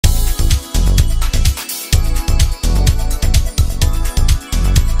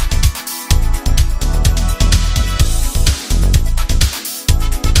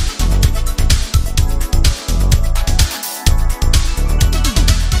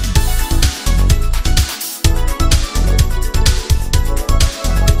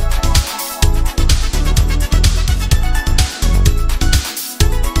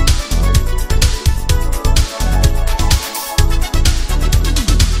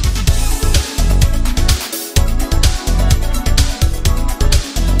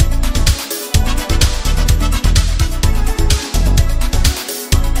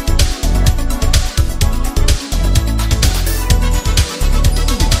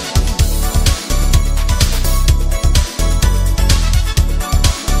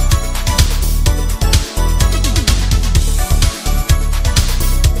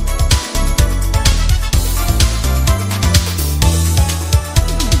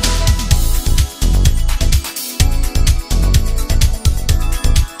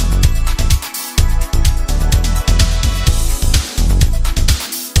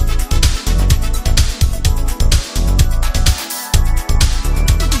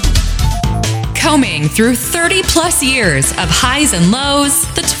combing through 30-plus years of highs and lows,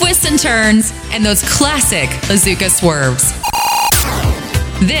 the twists and turns, and those classic bazooka swerves.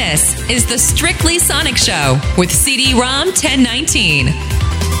 This is the Strictly Sonic Show with CD-ROM 1019.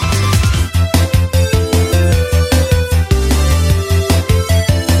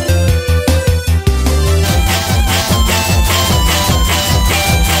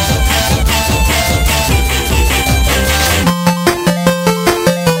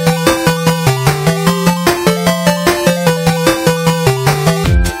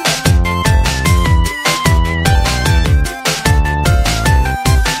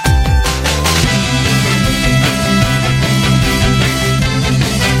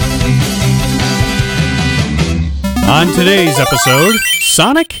 On today's episode,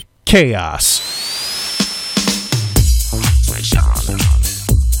 Sonic Chaos.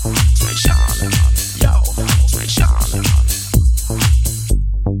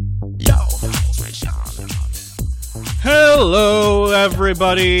 Hello,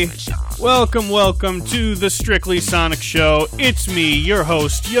 everybody. Welcome to the Strictly Sonic Show. It's me, your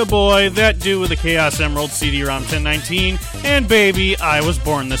host, your boy, that dude with the Chaos Emerald CD-ROM 1019, and baby, I was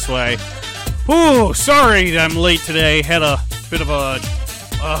born this way. Ooh, sorry I'm late today. Had a bit of a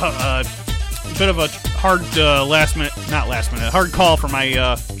hard hard call for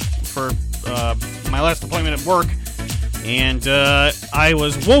my last appointment at work, and I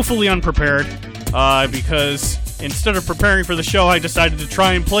was woefully unprepared because instead of preparing for the show, I decided to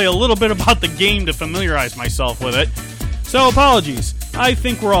try and play a little bit about the game to familiarize myself with it. So apologies. I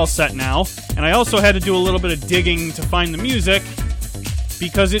think we're all set now, and I also had to do a little bit of digging to find the music,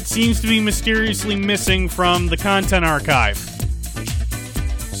 because it seems to be mysteriously missing from the content archive.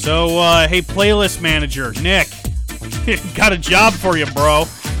 So, hey, playlist manager, Nick, got a job for you, bro.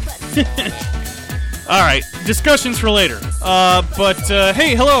 Alright, discussions for later.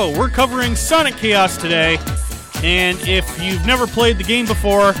 Hey, hello, we're covering Sonic Chaos today, and if you've never played the game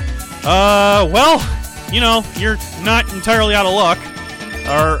before, you're not entirely out of luck,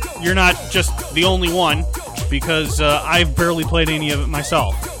 or you're not just the only one, because I've barely played any of it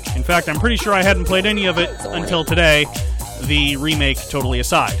myself. In fact, I'm pretty sure I hadn't played any of it until today, the remake totally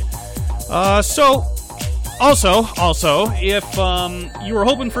aside. Also, if you were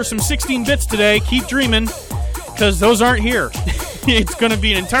hoping for some 16 bits today, keep dreaming, because those aren't here. It's going to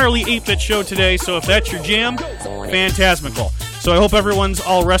be an entirely 8-bit show today, so if that's your jam, fantasmical. So I hope everyone's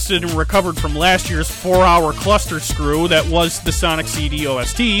all rested and recovered from last year's 4-hour cluster screw that was the Sonic CD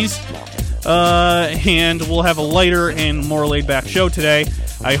OSTs. And we'll have a lighter and more laid-back show today.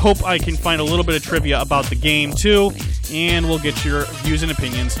 I hope I can find a little bit of trivia about the game, too, and we'll get your views and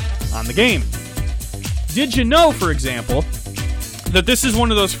opinions on the game. Did you know, for example, that this is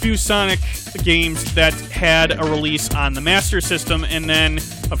one of those few Sonic games that had a release on the Master System and then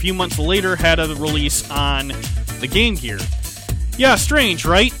a few months later had a release on the Game Gear? Yeah, strange,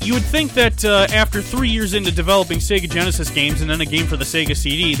 right? You would think that after 3 years into developing Sega Genesis games and then a game for the Sega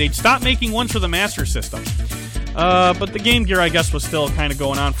CD, they'd stop making ones for the Master System. But the Game Gear, I guess, was still kind of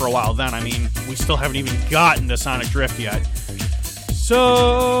going on for a while then. I mean, we still haven't even gotten to Sonic Drift yet.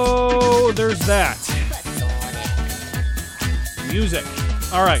 So, there's that. Music.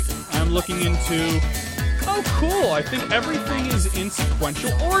 Alright, I'm looking into... Oh, cool! I think everything is in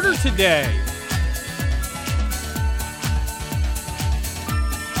sequential order today.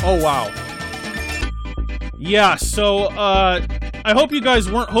 Oh, wow. Yeah, so, I hope you guys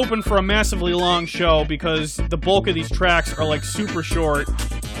weren't hoping for a massively long show, because the bulk of these tracks are, like, super short.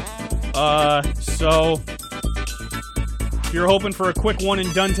 So, if you're hoping for a quick one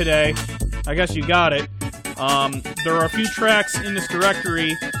and done today, I guess you got it. There are a few tracks in this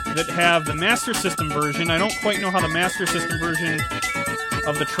directory that have the Master System version. I don't quite know how the Master System version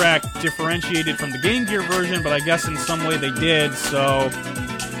of the track differentiated from the Game Gear version, but I guess in some way they did, so...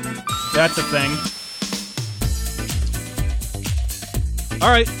 that's a thing.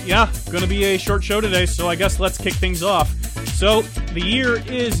 Alright, yeah, gonna be a short show today, so I guess let's kick things off. So, the year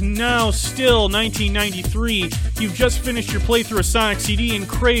is now still 1993. You've just finished your playthrough of Sonic CD and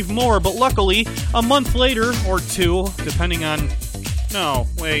crave more, but luckily, a month later, or two, depending on... No,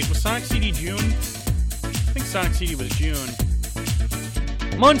 wait, was Sonic CD June? I think Sonic CD was June.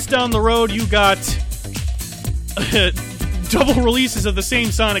 Months down the road, you got... double releases of the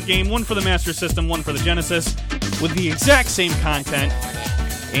same Sonic game, one for the Master System, one for the Genesis, with the exact same content.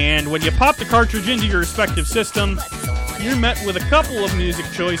 And when you pop the cartridge into your respective system, you're met with a couple of music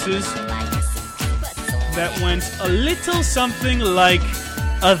choices that went a little something like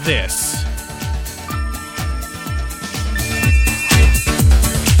this.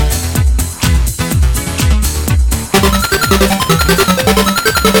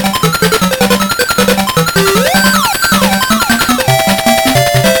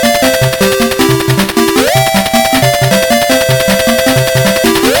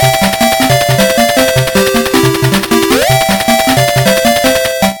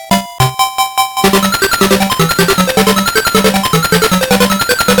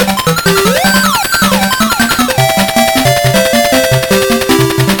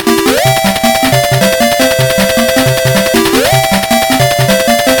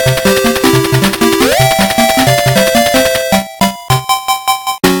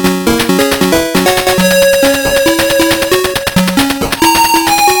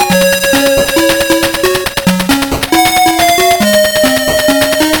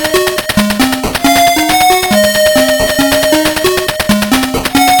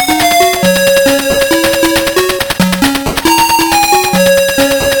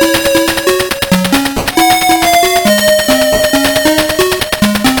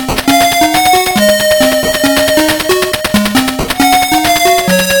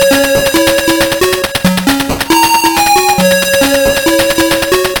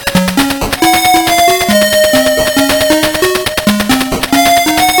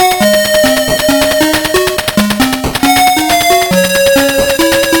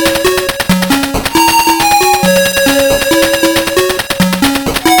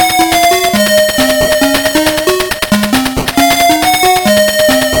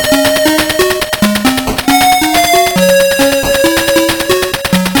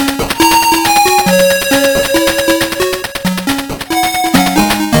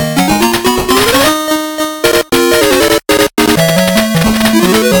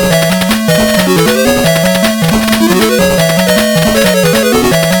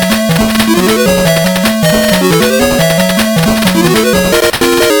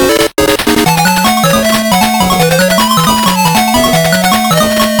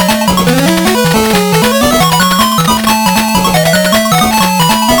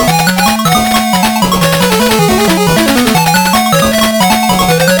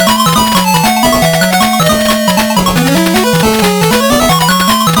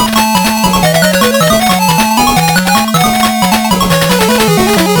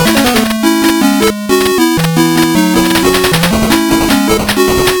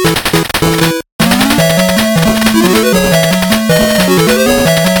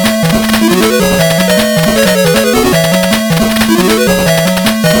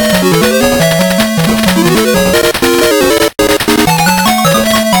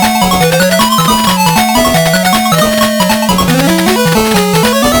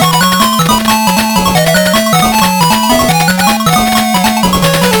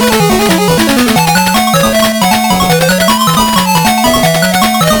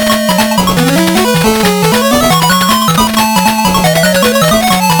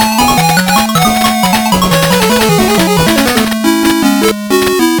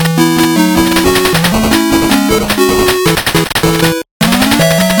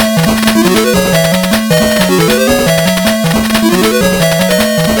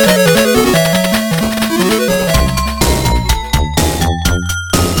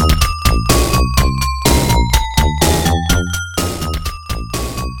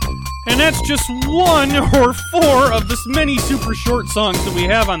 just one or four of the many super short songs that we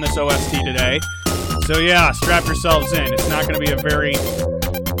have on this OST today. So yeah, strap yourselves in. It's not going to be a very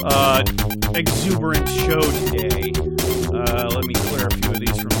exuberant show today. Let me clear a few of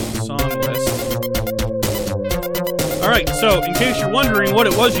these from the song list. Alright, so in case you're wondering what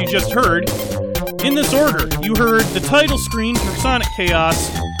it was you just heard, in this order, you heard the title screen for Sonic Chaos,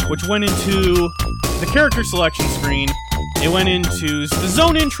 which went into the character selection screen. It went into the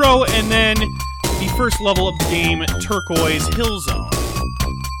zone intro, and then the first level of the game, Turquoise Hill Zone.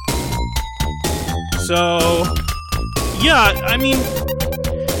 So, yeah, I mean,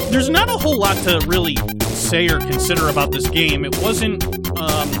 there's not a whole lot to really say or consider about this game. It wasn't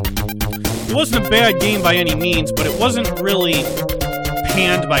a bad game by any means, but it wasn't really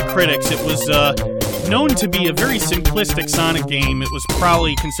panned by critics. It was known to be a very simplistic Sonic game. It was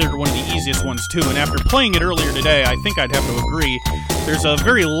probably considered one of the easiest ones too, and after playing it earlier today, I think I'd have to agree. There's a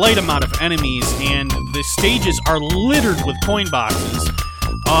very light amount of enemies, and the stages are littered with coin boxes,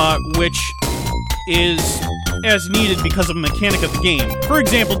 which is as needed because of the mechanic of the game. For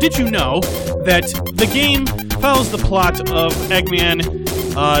example, did you know that the game follows the plot of Eggman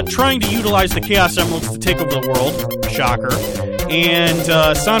trying to utilize the Chaos Emeralds to take over the world? Shocker. And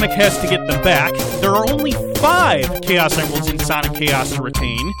Sonic has to get them back. There are only 5 Chaos Emeralds in Sonic Chaos to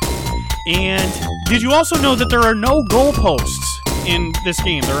retain. And did you also know that there are no goalposts in this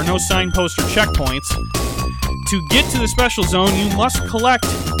game? There are no signposts or checkpoints. To get to the special zone, you must collect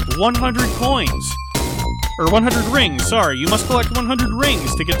 100 coins. Or 100 rings, sorry. You must collect 100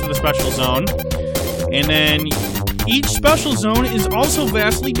 rings to get to the special zone. And then each special zone is also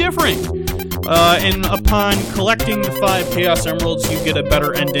vastly different. And upon collecting the 5 Chaos Emeralds, you get a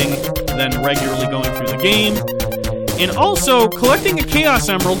better ending than regularly going through the game. And also, collecting a Chaos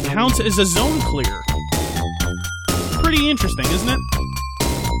Emerald counts as a zone clear. Pretty interesting, isn't it?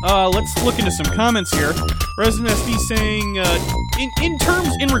 Let's look into some comments here. Resident SD saying,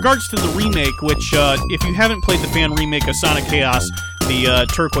 in regards to the remake, which, if you haven't played the fan remake of Sonic Chaos, the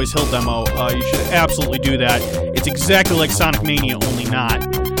Turquoise Hill demo, you should absolutely do that. It's exactly like Sonic Mania, only not.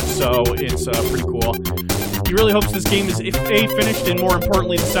 So it's pretty cool. He really hopes this game is finished, and more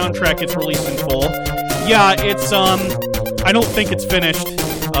importantly, the soundtrack gets released in full. Yeah, it's I don't think it's finished.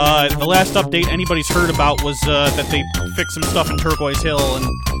 The last update anybody's heard about was that they fixed some stuff in Turquoise Hill, and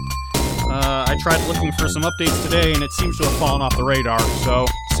I tried looking for some updates today, and it seems to have fallen off the radar. So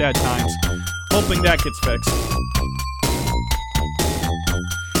sad times. Hoping that gets fixed.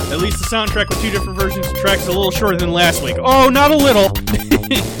 At least the soundtrack with 2 different versions of tracks is a little shorter than last week. Oh, not a little.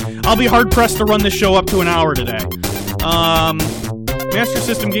 I'll be hard-pressed to run this show up to an hour today. Master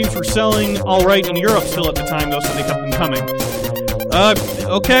System games were selling alright in Europe still at the time, though, so they kept them coming.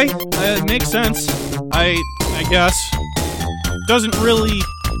 Okay. It makes sense. I guess. Doesn't really,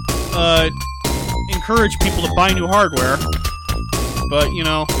 encourage people to buy new hardware. But, you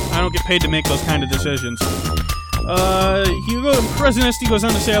know, I don't get paid to make those kind of decisions. President SD goes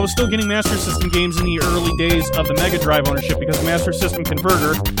on to say, I was still getting Master System games in the early days of the Mega Drive ownership because of the Master System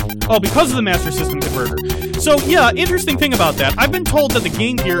converter. Oh, because of the Master System converter. So, yeah, interesting thing about that. I've been told that the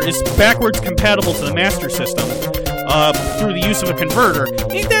Game Gear is backwards compatible to the Master System through the use of a converter.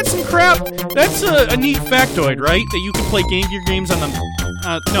 Ain't that some crap? That's a neat factoid, right? That you can play Game Gear games on the...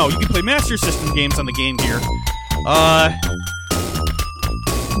 no, you can play Master System games on the Game Gear.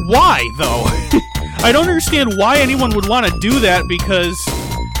 Why, though? I don't understand why anyone would want to do that, because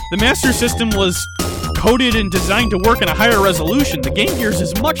the Master System was coded and designed to work in a higher resolution. The Game Gear's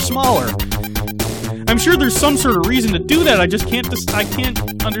is much smaller. I'm sure there's some sort of reason to do that. I just can't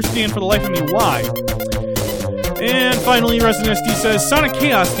understand for the life of me why. And finally, Resident SD says, Sonic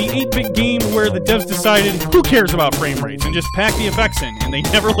Chaos, the 8-bit game where the devs decided, who cares about frame rates, and just pack the effects in, and they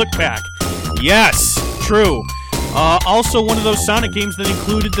never look back. Yes, true. Also one of those Sonic games that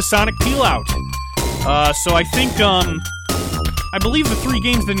included the Sonic Peel-Out. So I think, I believe the 3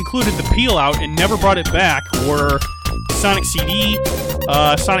 games that included the Peel-Out and never brought it back were Sonic CD,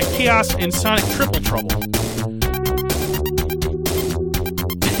 Sonic Chaos, and Sonic Triple Trouble.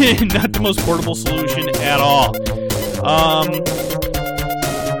 Not the most portable solution at all.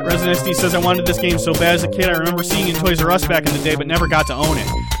 Resident SD says, I wanted this game so bad as a kid. I remember seeing it in Toys R Us back in the day, but never got to own it.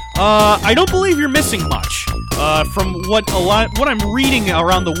 I don't believe you're missing much. From what I'm reading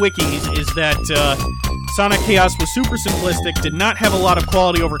around the wikis is that Sonic Chaos was super simplistic, did not have a lot of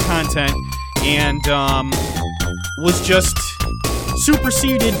quality over content, and was just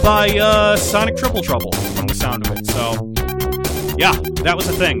superseded by Sonic Triple Trouble from the sound of it. So, yeah, that was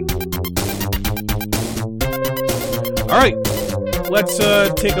a thing. Alright, let's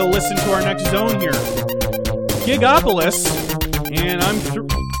take a listen to our next zone here. Gigopolis, and I'm not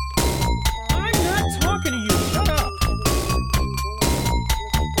talking to you, shut up!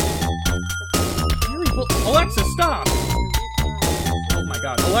 Alexa, stop! Oh my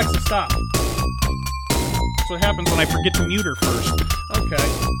god, Alexa, stop! That's what happens when I forget to mute her first. Okay.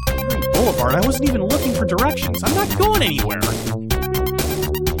 Boulevard, I wasn't even looking for directions. I'm not going anywhere.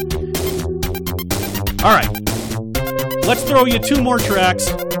 Alright. Let's throw you 2 more tracks.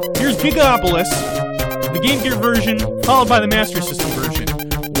 Here's Gigopolis, the Game Gear version, followed by the Master System version.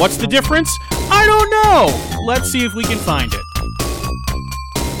 What's the difference? I don't know! Let's see if we can find it.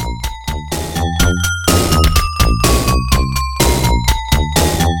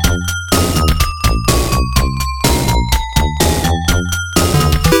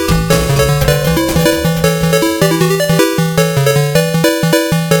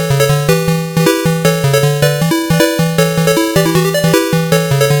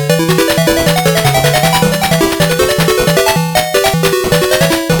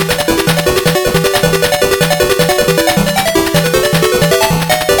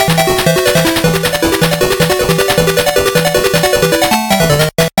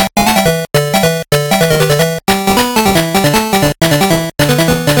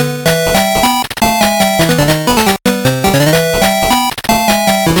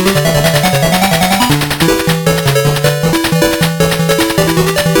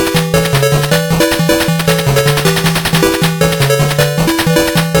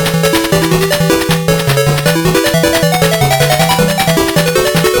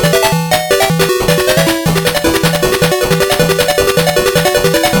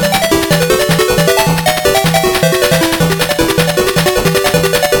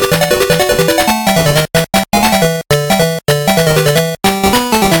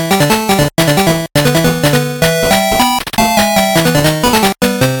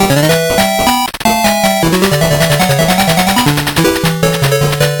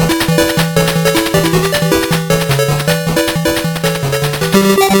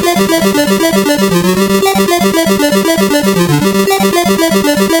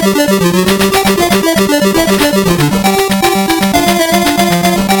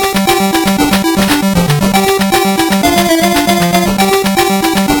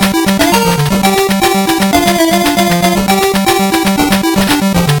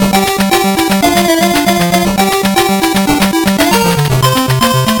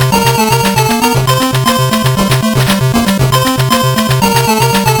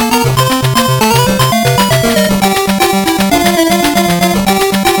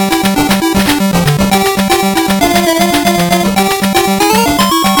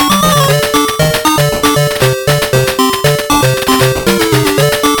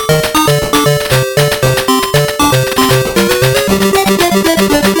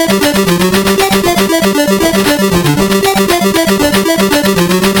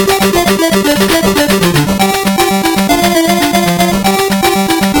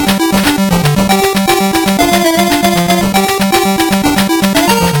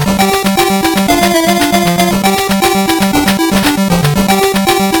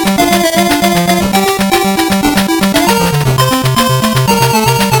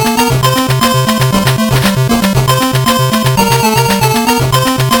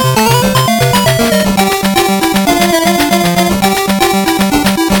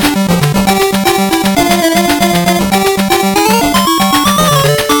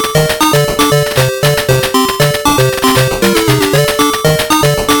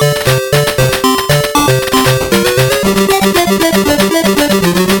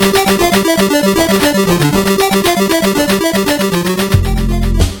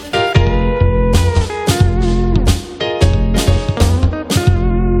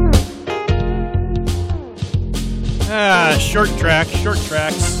 Short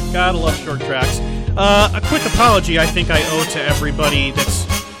tracks. Gotta love short tracks. A quick apology I think I owe to everybody that's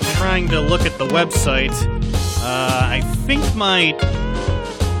trying to look at the website. I think my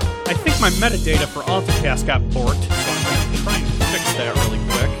metadata for AltaCast got borked, so I'm going to try and fix that really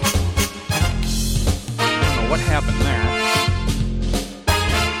quick. I don't know what happened there.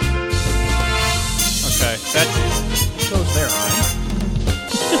 Okay, that goes there, right?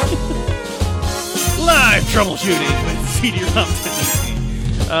 Live troubleshooting with CD-ROM Tennessee.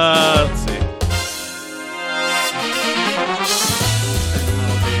 Let's see.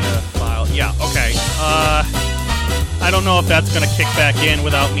 Data file. Yeah, okay. I don't know if that's going to kick back in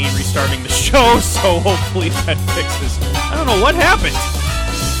without me restarting the show, so hopefully that fixes. I don't know what happened.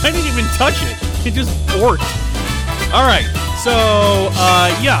 I didn't even touch it. It just borked. Alright, so,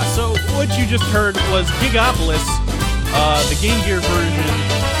 yeah, so what you just heard was Gigopolis, the Game Gear version,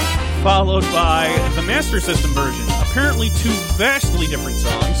 followed by the Master System version. Apparently two vastly different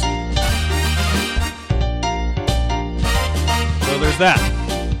songs. So there's that.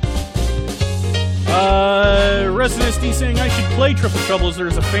 Resident SD saying I should play Triple Trouble as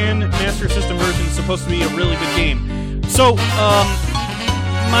there's a fan Master System version that's supposed to be a really good game. So,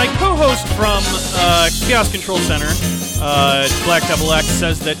 my co-host from Chaos Control Center, Black Devil X,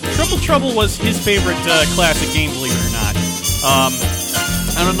 says that Triple Trouble was his favorite classic game, believe it or not.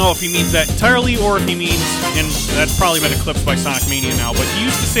 I don't know if he means that entirely or if he means, and that's probably been eclipsed by Sonic Mania now, but he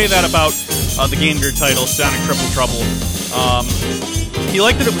used to say that about the Game Gear title, Sonic Triple Trouble. He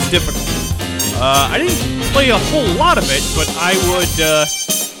liked that it was difficult. I didn't play a whole lot of it, but I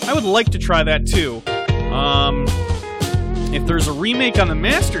would like to try that too. If there's a remake on the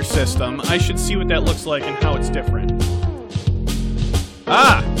Master System, I should see what that looks like and how it's different.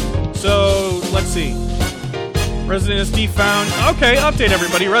 So let's see. Resident SD found... Okay, update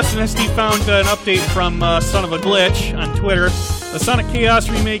everybody. Resident SD found an update from Son of a Glitch on Twitter. The Sonic Chaos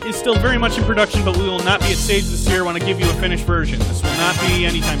remake is still very much in production, but we will not be at stage this year. I want to give you a finished version. This will not be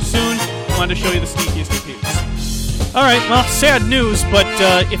anytime soon. I wanted to show you the sneakiest of peaks. Alright, well, sad news, but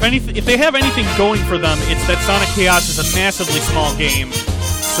if they have anything going for them, it's that Sonic Chaos is a massively small game.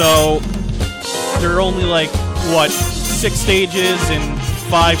 So, there are only, like, what, 6 stages and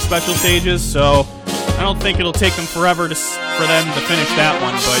 5 special stages, so... I don't think it'll take them forever for them to finish that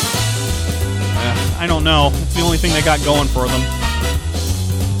one, but I don't know. It's the only thing they got going for them.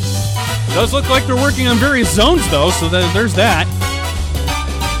 It does look like they're working on various zones, though, so there's that.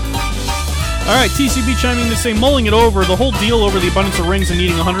 Alright, TCB chiming in to say, mulling it over, the whole deal over the abundance of rings and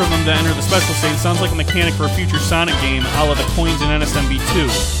needing 100 of them to enter the special stage sounds like a mechanic for a future Sonic game, a la the coins in NSMB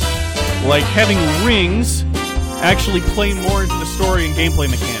 2. Like having rings actually play more into the story and gameplay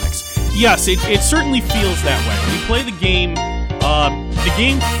mechanics. Yes, it certainly feels that way. When you play the game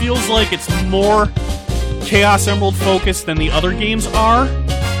feels like it's more Chaos Emerald focused than the other games are.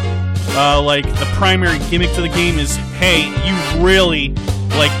 Like, the primary gimmick to the game is, hey, you really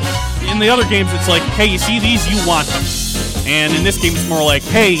Like, in the other games, it's like, hey, you see these, you want them. And in this game, it's more like,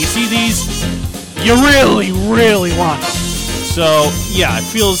 hey, you see these, you really, really want them. So, yeah, it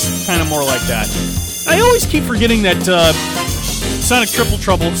feels kind of more like that. I always keep forgetting that Sonic Triple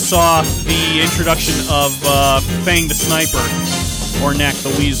Trouble saw the introduction of Fang the Sniper, or Knack the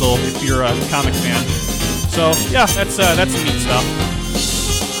Weasel, if you're a comic fan. So, yeah, that's some neat stuff.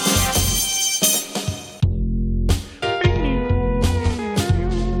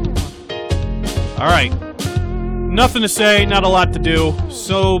 Alright. Nothing to say, not a lot to do.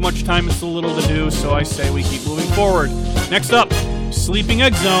 So much time is so little to do, so I say we keep moving forward. Next up, Sleeping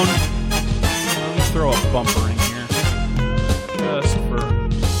Egg Zone. Let me throw a bumper in here. Just for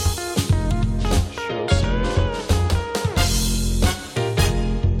show's sake.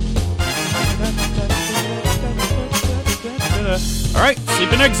 Alright,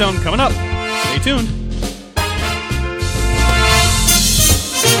 Sleeping Egg Zone coming up. Stay tuned.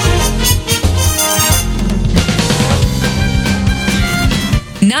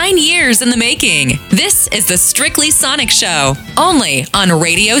 Nine years in the making. This is the Strictly Sonic Show, only on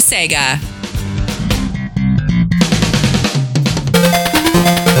Radio Sega.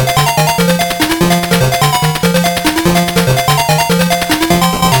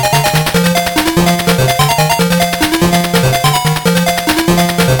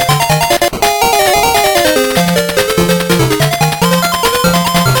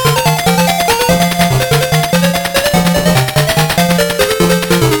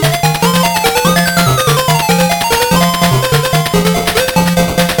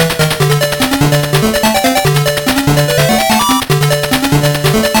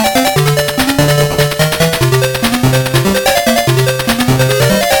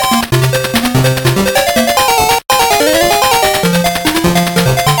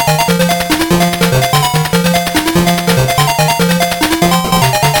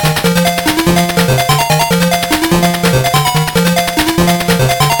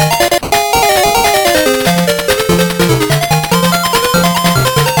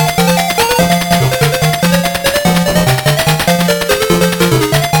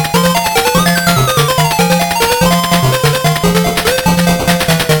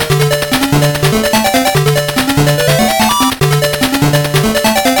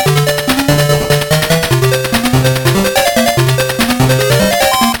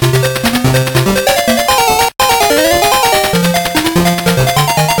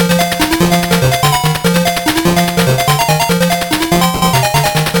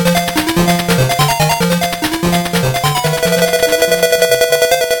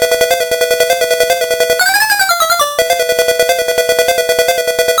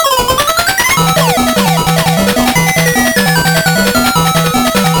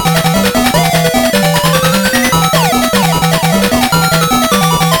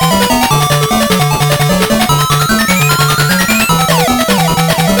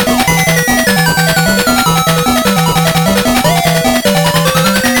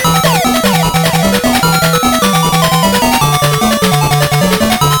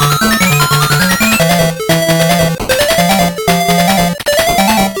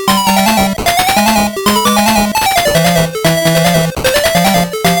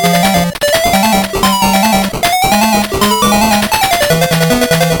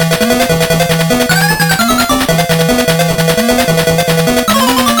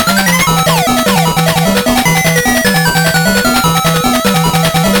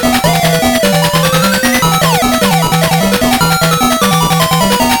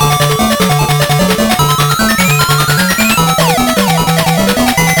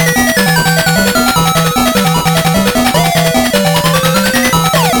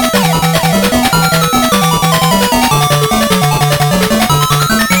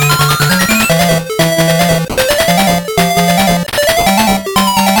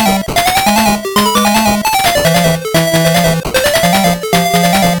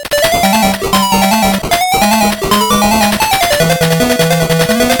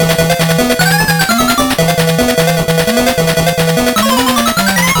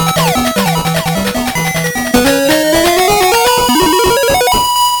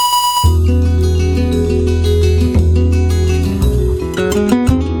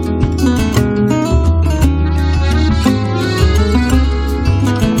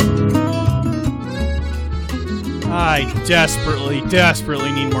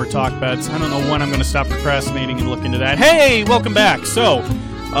 Desperately need more talk beds. I don't know when I'm going to stop procrastinating and look into that. Hey, welcome back. So,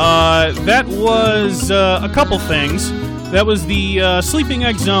 that was a couple things. That was the Sleeping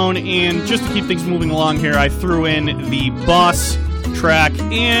Egg Zone, and just to keep things moving along here, I threw in the boss track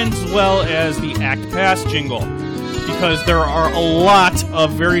and as well as the Act Pass jingle. because there are a lot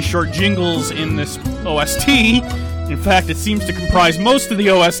of very short jingles in this OST. In fact, it seems to comprise most of the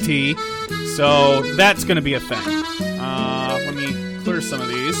OST, so that's going to be a thing. Let me clear some of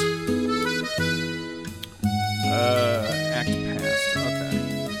these. Act past.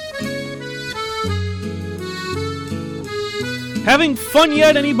 Okay. Having fun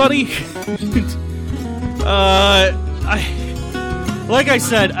yet, anybody? Like I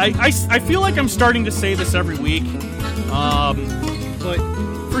said, I feel like I'm starting to say this every week, but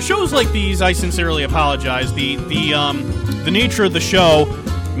for shows like these, I sincerely apologize. The nature of the show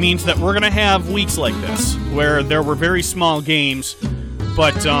means that we're going to have weeks like this, where there were very small games,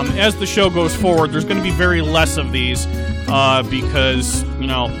 but as the show goes forward, there's going to be very less of these, because, you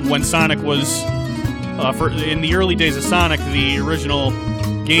know, when Sonic was, in the early days of Sonic, the original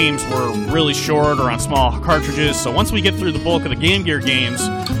games were really short or on small cartridges, so once we get through the bulk of the Game Gear games,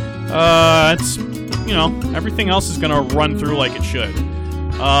 it's, you know, everything else is going to run through like it should.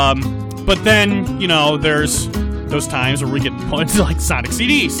 But then, you know, there's those times where we get points like Sonic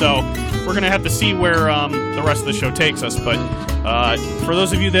CD, so we're going to have to see where the rest of the show takes us. But for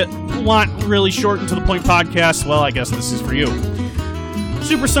those of you that want really short and to the point podcasts, well, I guess this is for you.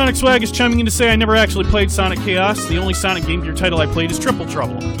 Supersonic Swag is chiming in to say, I never actually played Sonic Chaos. The only Sonic Game Gear title I played is Triple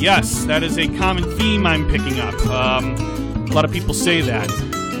Trouble. Yes, that is a common theme I'm picking up. A lot of people say that.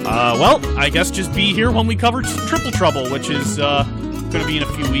 Well, I guess just be here when we cover Triple Trouble, which is going to be in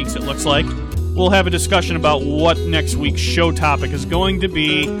a few weeks, it looks like. We'll have a discussion about what next week's show topic is going to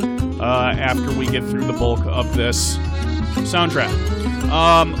be after we get through the bulk of this soundtrack.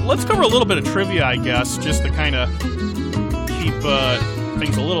 Let's cover a little bit of trivia, I guess, just to kind of keep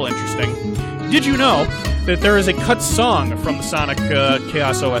things a little interesting. Did you know that there is a cut song from the Sonic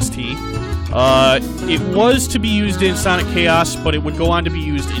Chaos OST? It was to be used in Sonic Chaos, but it would go on to be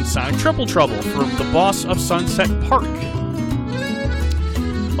used in Sonic Triple Trouble for the boss of Sunset Park.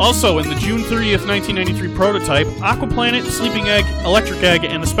 Also, in the June 30th, 1993 prototype, Aquaplanet, Sleeping Egg, Electric Egg,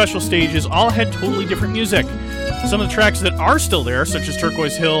 and the special stages all had totally different music. Some of the tracks that are still there, such as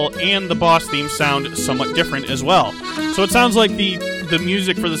Turquoise Hill and the boss theme, sound somewhat different as well. So it sounds like the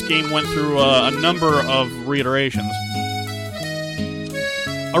music for this game went through a number of reiterations.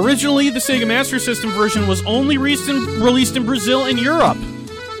 Originally, the Sega Master System version was only released in Brazil and Europe.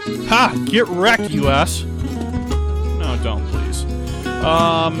 Ha! Get wrecked, US. No, don't, please.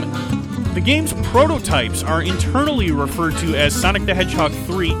 The game's prototypes are internally referred to as Sonic the Hedgehog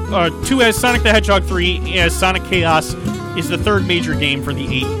 3, as Sonic the Hedgehog 3, as Sonic Chaos is the third major game for the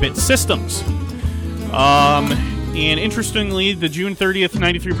 8-bit systems. And interestingly, the June 30th,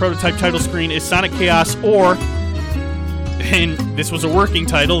 93 prototype title screen is Sonic Chaos, or, and this was a working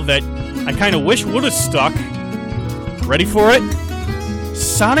title that I kind of wish would have stuck. Ready for it?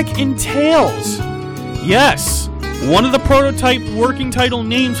 Sonic and Tails. Yes. One of the prototype working title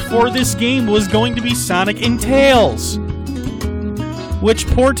names for this game was going to be Sonic and Tails, which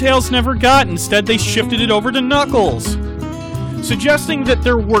poor Tails never got. Instead, they shifted it over to Knuckles, suggesting that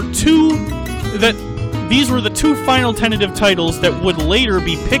these were the two final tentative titles that would later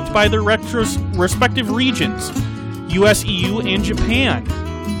be picked by their respective regions, US, EU, and Japan.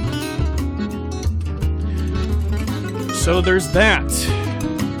 So there's that.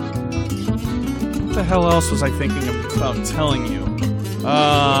 What the hell else was I thinking about telling you?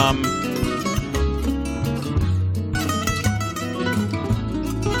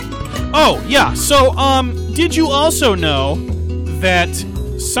 Oh, yeah. So, did you also know that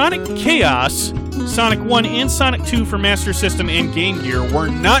Sonic Chaos, Sonic 1, and Sonic 2 for Master System and Game Gear were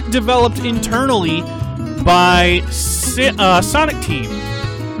not developed internally by Sonic Team?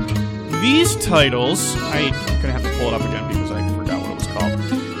 These titles... I'm going to have to pull it up again because I forgot what it was called.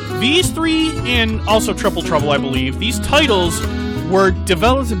 These three, and also Triple Trouble, I believe, these titles were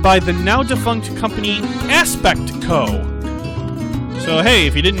developed by the now-defunct company Aspect Co. So, hey,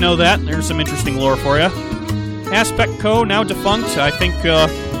 if you didn't know that, there's some interesting lore for you. Aspect Co., now defunct, I think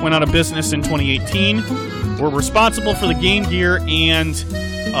went out of business in 2018, were responsible for the Game Gear and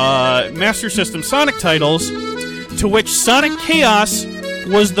Master System Sonic titles, to which Sonic Chaos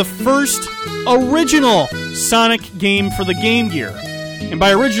was the first original Sonic game for the Game Gear. And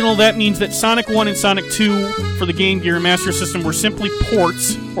by original, that means that Sonic 1 and Sonic 2 for the Game Gear and Master System were simply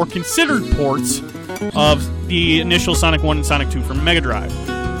ports, or considered ports, of the initial Sonic 1 and Sonic 2 for Mega Drive.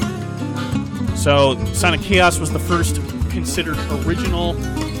 So, Sonic Chaos was the first considered original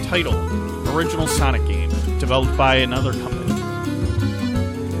title, original Sonic game, developed by another company.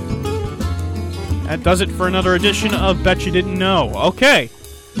 That does it for another edition of Bet You Didn't Know. Okay,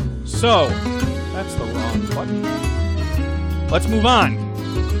 so, that's the wrong button. Let's move on.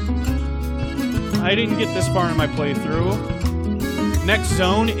 I didn't get this far in my playthrough. Next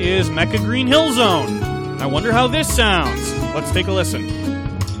zone is Mecha Green Hill Zone. I wonder how this sounds. Let's take a listen.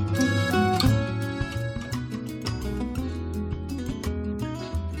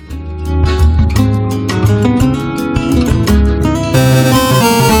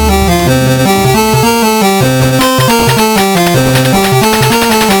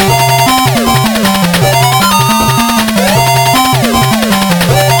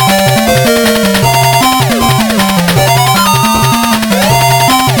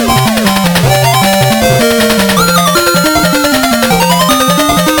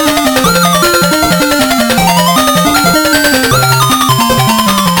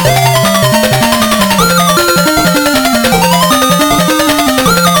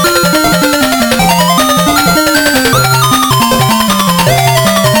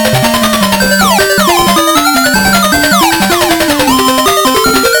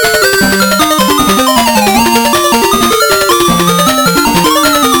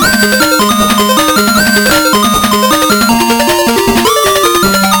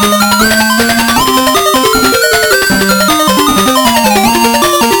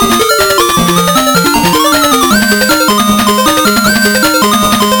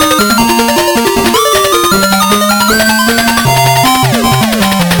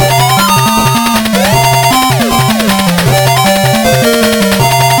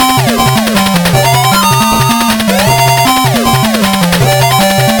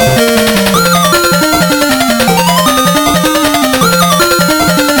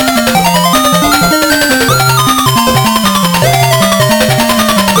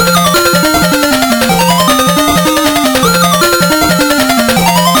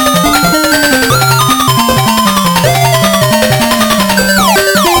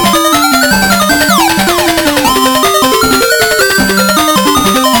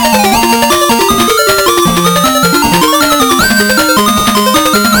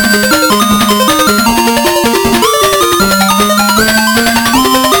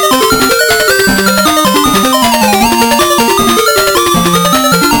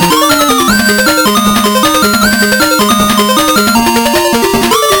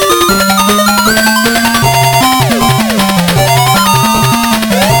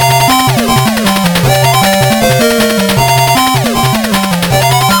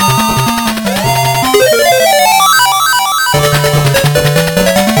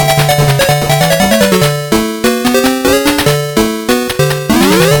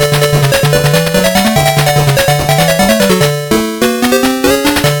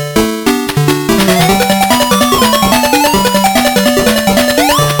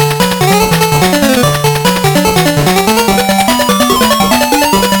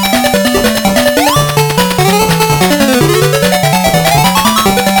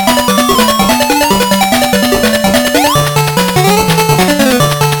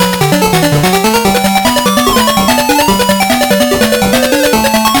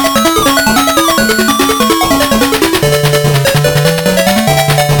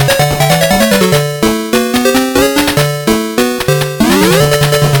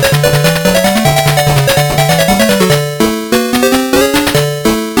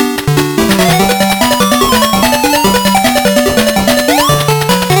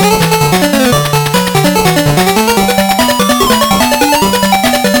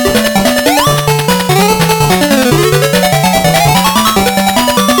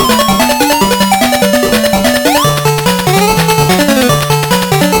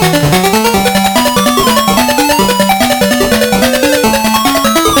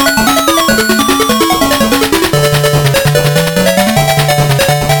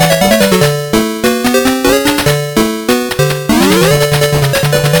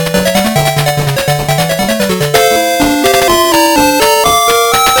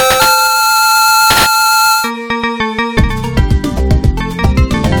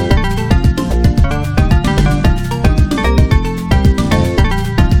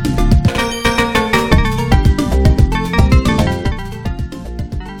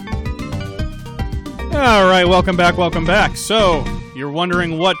 Welcome back. So, you're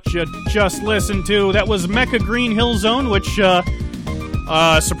wondering what you just listened to. That was Mecha Green Hill Zone, which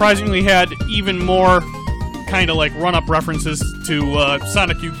surprisingly had even more kind of like run-up references to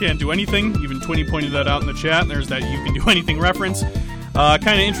Sonic You Can't Do Anything. Even Twinny pointed that out in the chat, and there's that You Can Do Anything reference. Kind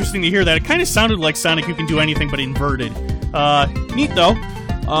of interesting to hear that. It kind of sounded like Sonic You Can Do Anything, but inverted. Neat, though.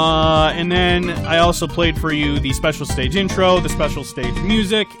 And then I also played for you the special stage intro, the special stage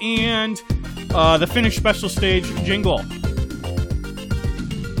music, and the finished special stage jingle.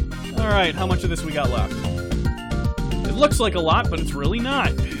 Alright, how much of this we got left? It looks like a lot, but it's really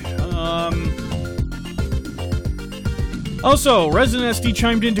not. Also, Resident SD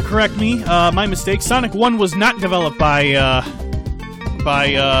chimed in to correct me. My mistake. Sonic 1 was not developed by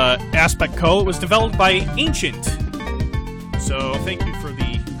Aspect Co. It was developed by Ancient. So thank you for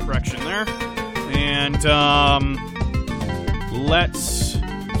the correction there. And let's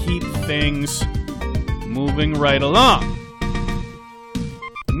keep things moving right along.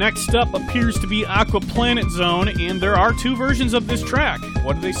 Next up appears to be Aqua Planet Zone, and there are 2 versions of this track.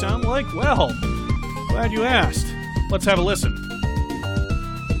 What do they sound like? Well, glad you asked. Let's have a listen.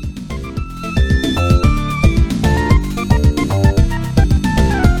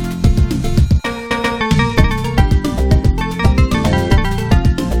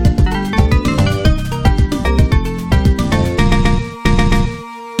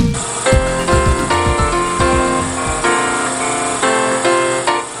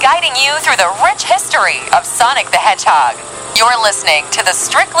 Guiding you through the rich history of Sonic the Hedgehog. You're listening to the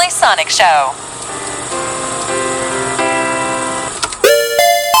Strictly Sonic Show.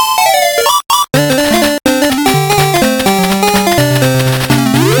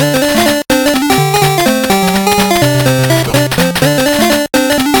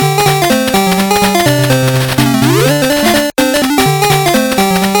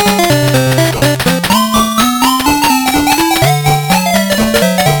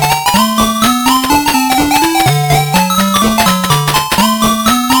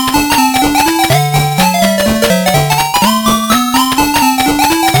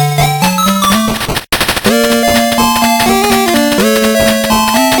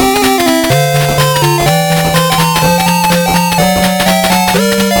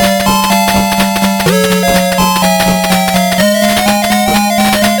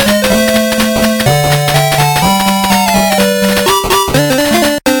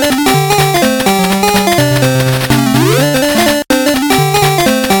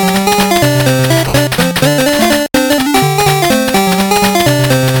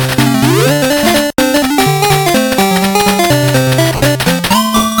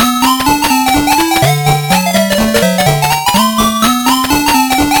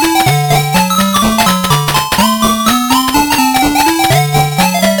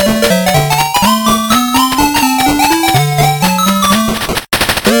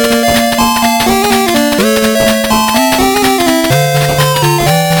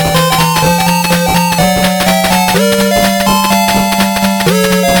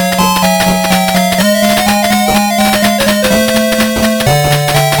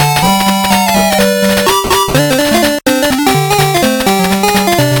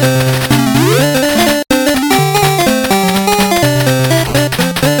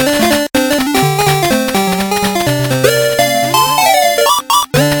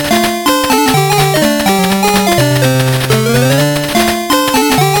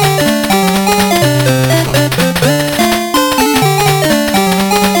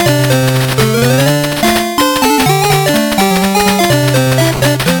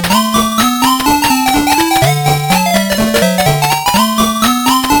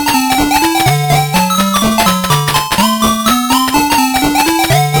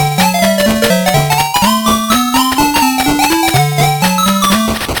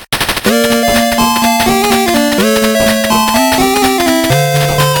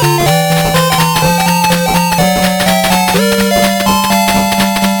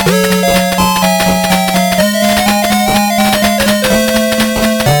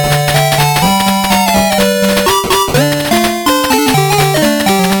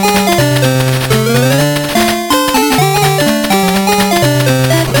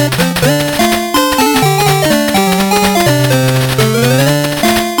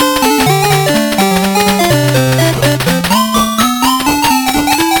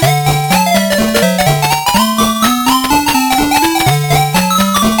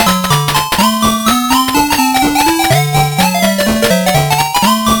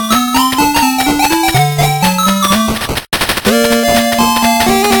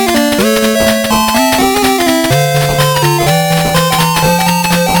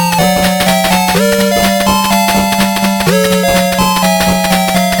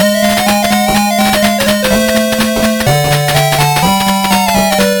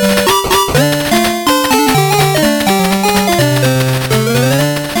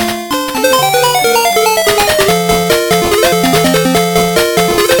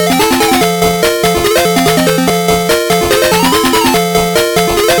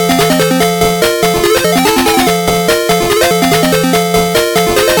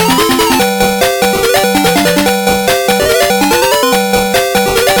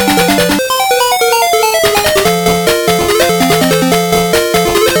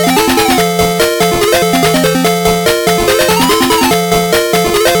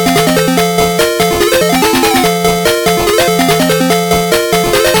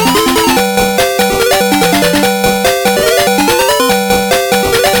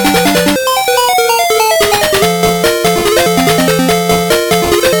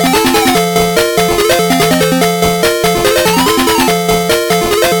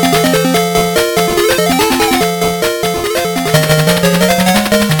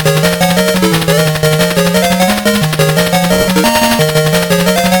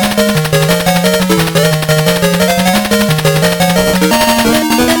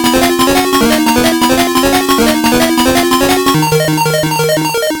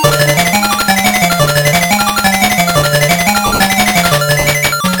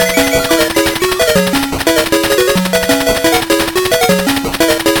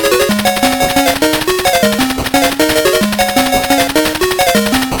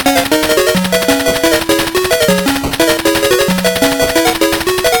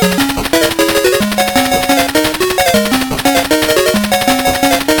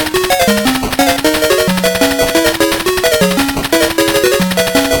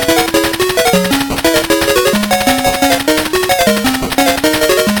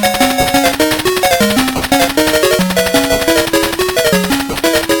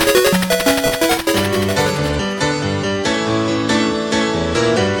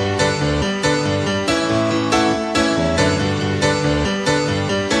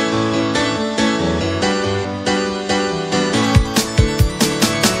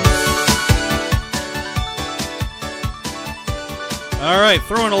 right,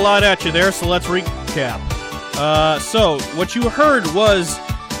 throwing a lot at you there, so let's recap. So, what you heard was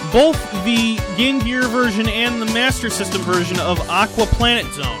both the Game Gear version and the Master System version of Aqua Planet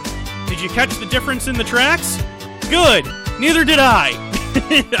Zone. Did you catch the difference in the tracks? Good. Neither did I.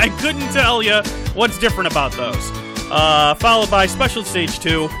 I couldn't tell you what's different about those. Followed by Special Stage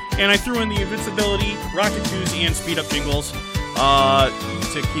 2, and I threw in the Invincibility, Rocket 2s, and Speed Up jingles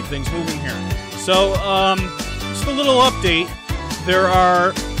to keep things moving here. So, just a little update. There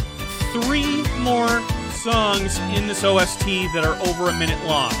are 3 more songs in this OST that are over a minute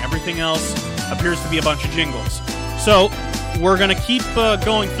long. Everything else appears to be a bunch of jingles. So, we're going to keep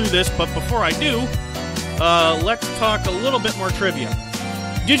going through this, but before I do, let's talk a little bit more trivia.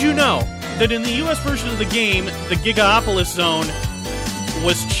 Did you know that in the US version of the game, the Gigapolis Zone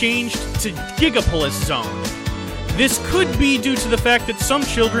was changed to Gigapolis Zone? This could be due to the fact that some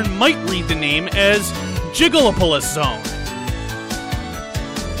children might read the name as Gigalopolis Zone.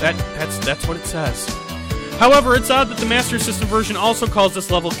 That's what it says. However, it's odd that the Master System version also calls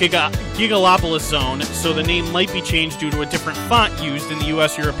this level Gigalopolis Zone, so the name might be changed due to a different font used in the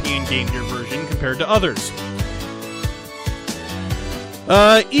US European Game Gear version compared to others.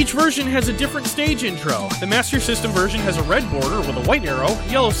 Each version has a different stage intro. The Master System version has a red border with a white arrow,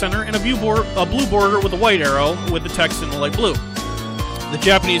 yellow center, and a blue border with a white arrow with the text in the light blue. The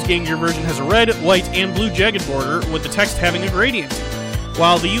Japanese Game Gear version has a red, white, and blue jagged border with the text having a gradient.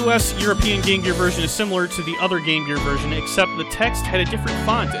 While the US European Game Gear version is similar to the other Game Gear version, except the text had a different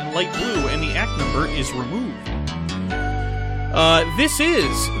font in light blue and the act number is removed. This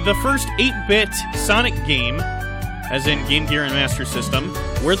is the first 8-bit Sonic game, as in Game Gear and Master System,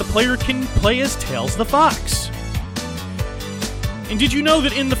 where the player can play as Tails the Fox. And did you know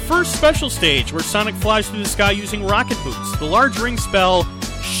that in the first special stage, where Sonic flies through the sky using rocket boots, the large rings spell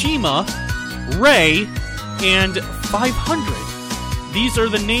Shima, Ray, and 500? These are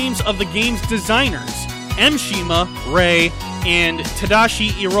the names of the game's designers, M. Shima, Ray, and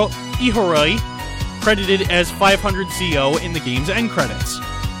Tadashi Ihoroi, credited as 500ZO in the game's end credits.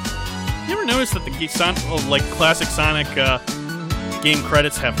 You ever notice that the classic Sonic game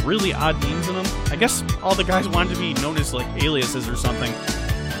credits have really odd names in them? I guess all the guys wanted to be known as aliases or something.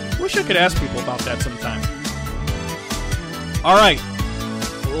 Wish I could ask people about that sometime. Alright,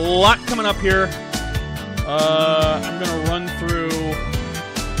 a lot coming up here. I'm going to run through...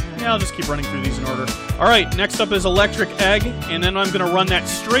 Yeah, I'll just keep running through these in order. Alright, next up is Electric Egg, and then I'm going to run that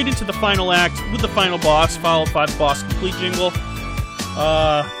straight into the final act with the final boss, followed by the boss complete jingle.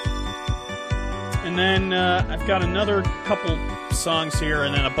 And then I've got another couple songs here,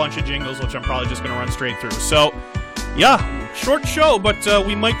 and then a bunch of jingles, which I'm probably just going to run straight through. So, yeah, short show, but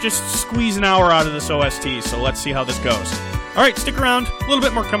we might just squeeze an hour out of this OST, so let's see how this goes. Alright, stick around. A little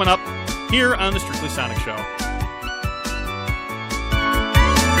bit more coming up here on the Strictly Sonic Show.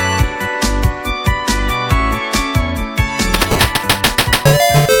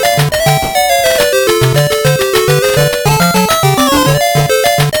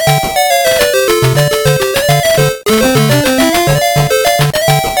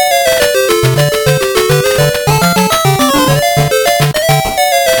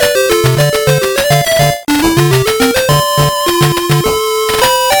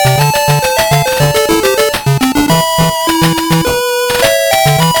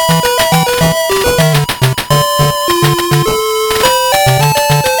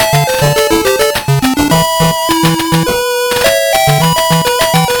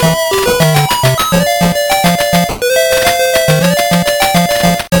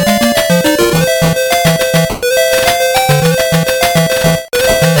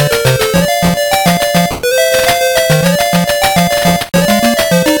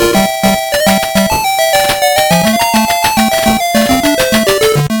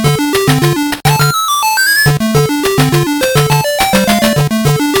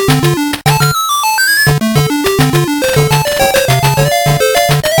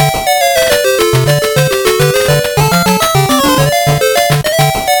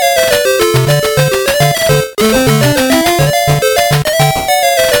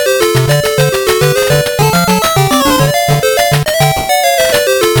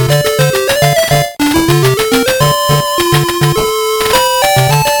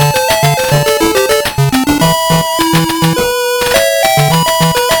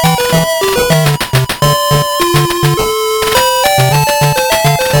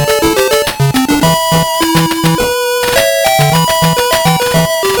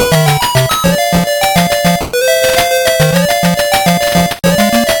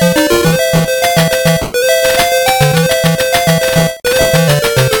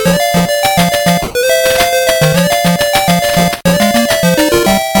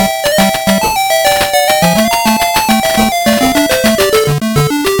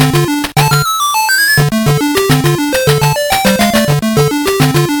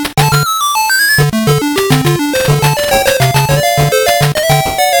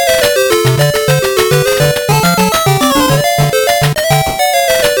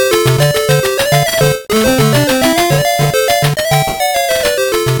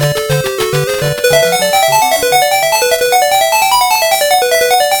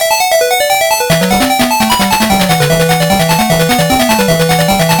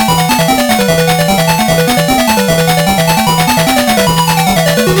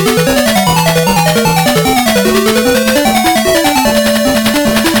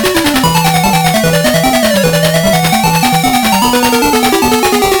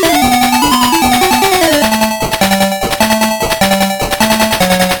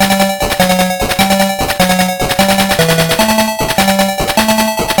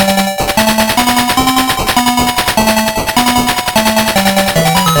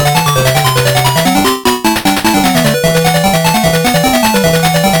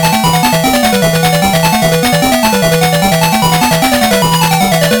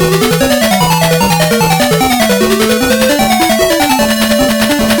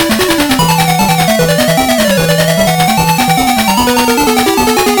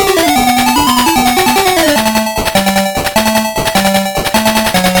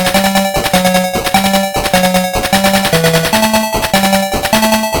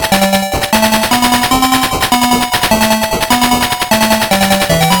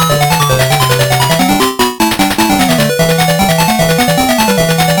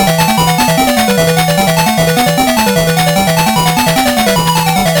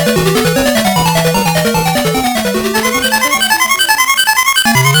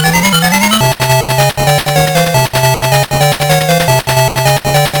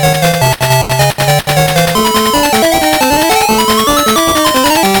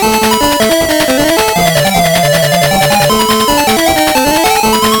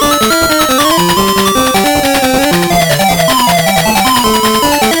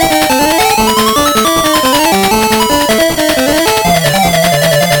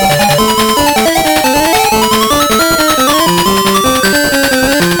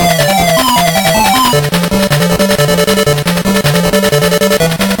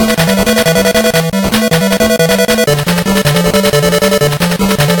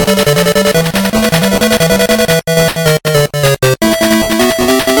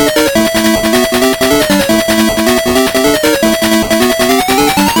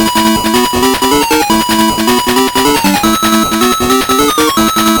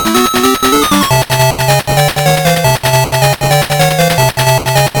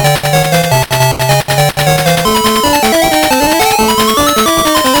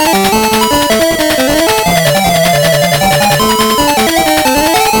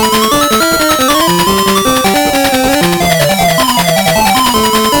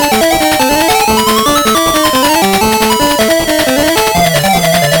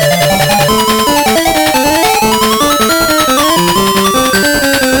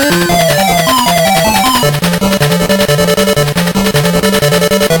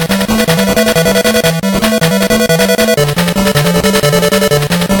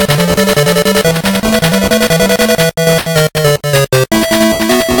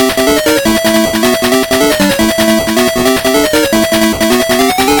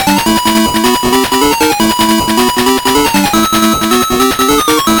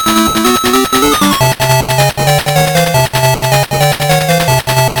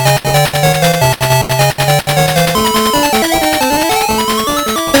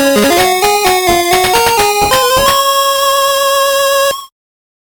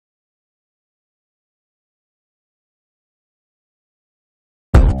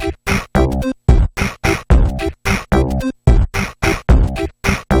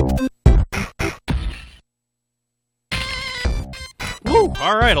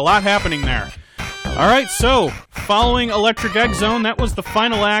 All right, a lot happening there. All right, so following Electric Egg Zone, that was the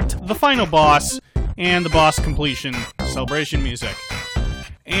final act, the final boss, and the boss completion celebration music.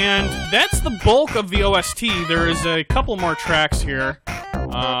 And that's the bulk of the OST. There is a couple more tracks here.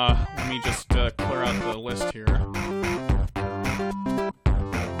 Let me just clear out the list here.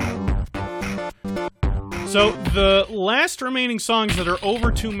 So the last remaining songs that are over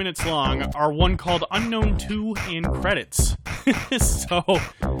 2 minutes long are one called Unknown 2 and Credits. So,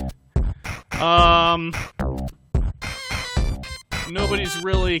 nobody's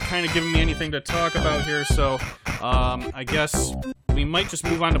really kind of giving me anything to talk about here, so I guess we might just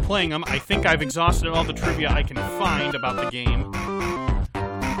move on to playing them. I think I've exhausted all the trivia I can find about the game.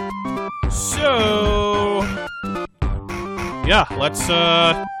 So, yeah, let's,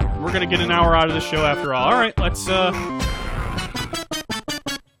 we're gonna get an hour out of the show after all. Alright, let's,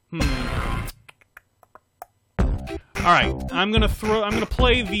 Alright, I'm gonna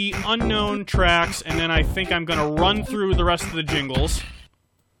play the unknown tracks, and then I think I'm gonna run through the rest of the jingles.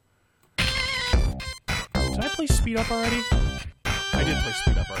 Did I play Speed Up already? I did play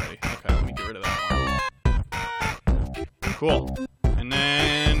Speed Up already. Okay, let me get rid of that one. Cool. And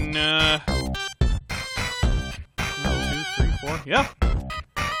then, 1, 2, 3, 4, yeah.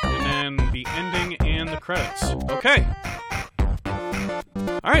 And then the ending and the credits. Okay.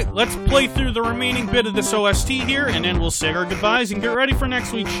 Alright, let's play through the remaining bit of this OST here, and then we'll say our goodbyes and get ready for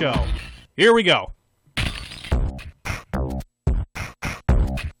next week's show. Here we go.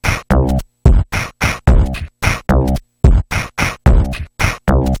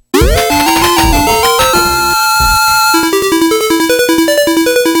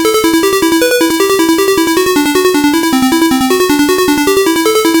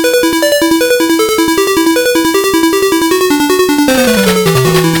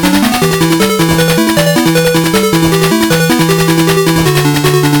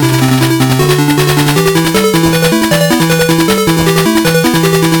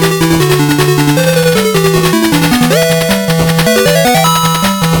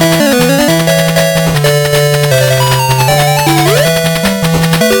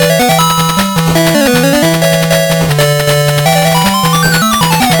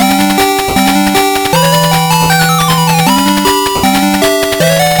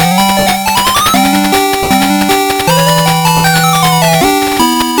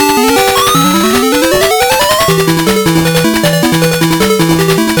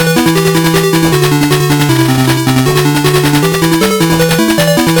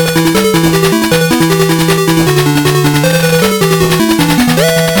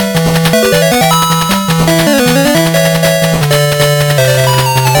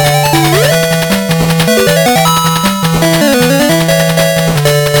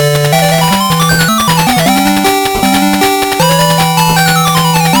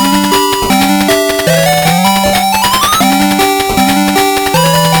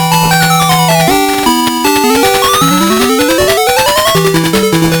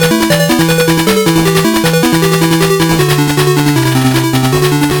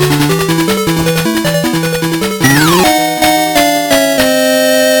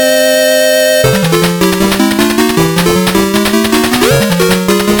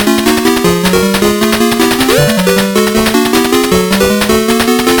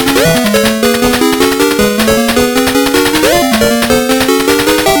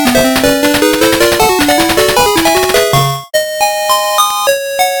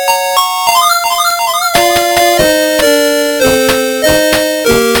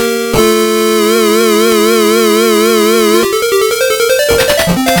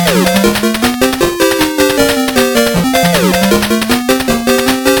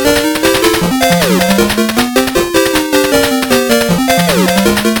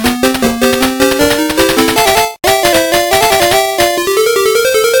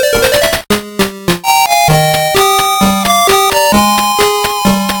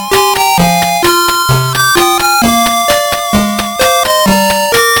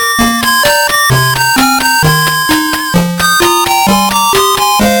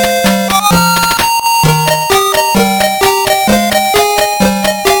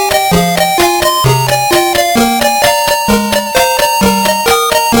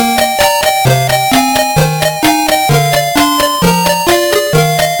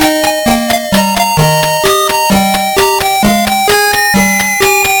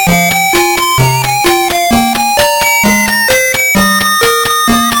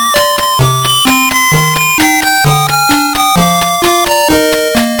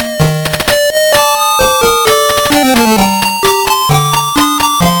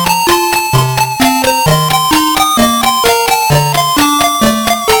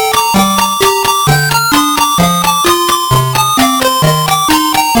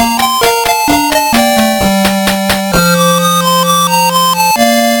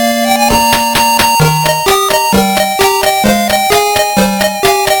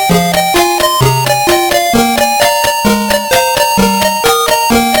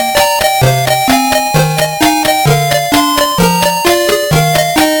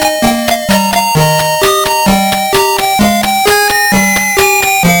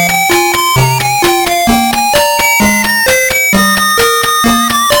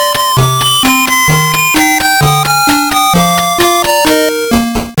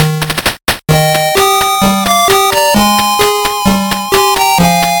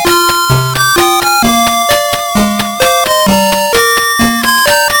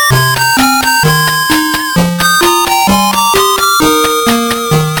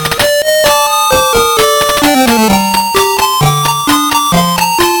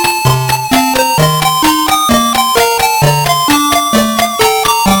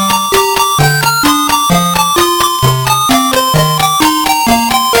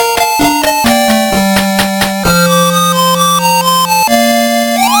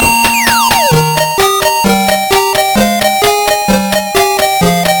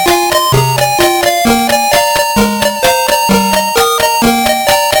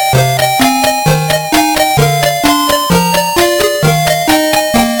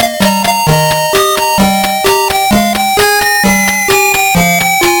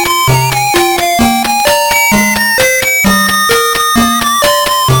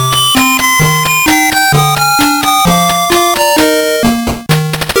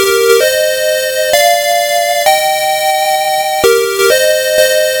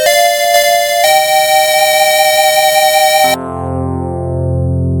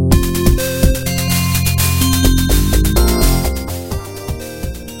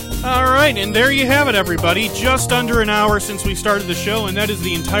 And there you have it, everybody. Just under an hour since we started the show, and that is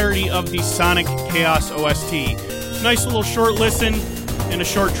the entirety of the Sonic Chaos OST. Nice little short listen and a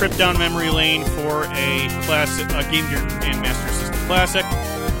short trip down memory lane for a classic, Game Gear and Master System classic.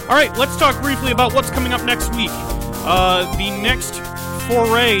 All right, let's talk briefly about what's coming up next week. The next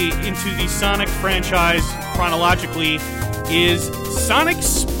foray into the Sonic franchise chronologically is Sonic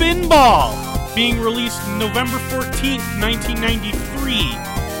Spinball, being released November 14th, 1993.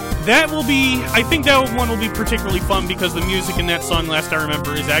 I think that one will be particularly fun because the music in that song, last I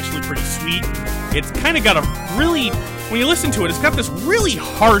remember, is actually pretty sweet. It's kind of got a really, when you listen to it, it's got this really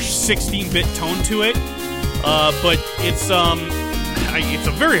harsh 16-bit tone to it, but it's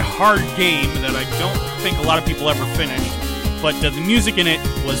a very hard game that I don't think a lot of people ever finished, but the music in it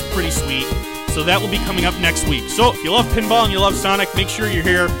was pretty sweet, so that will be coming up next week. So if you love pinball and you love Sonic, make sure you're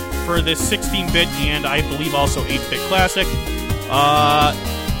here for this 16-bit and I believe also 8-bit classic.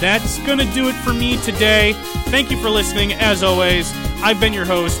 That's going to do it for me today. Thank you for listening, as always. I've been your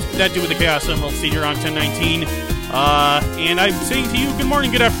host, that dude with the Chaos Emerald, Cedar on 1019. And I'm saying to you, good morning,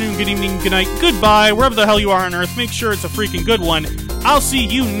 good afternoon, good evening, good night, goodbye, wherever the hell you are on Earth. Make sure it's a freaking good one. I'll see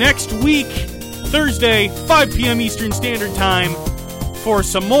you next week, Thursday, 5 p.m. Eastern Standard Time, for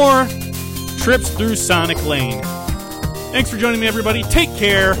some more trips through Sonic Lane. Thanks for joining me, everybody. Take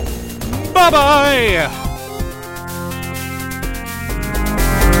care. Bye-bye.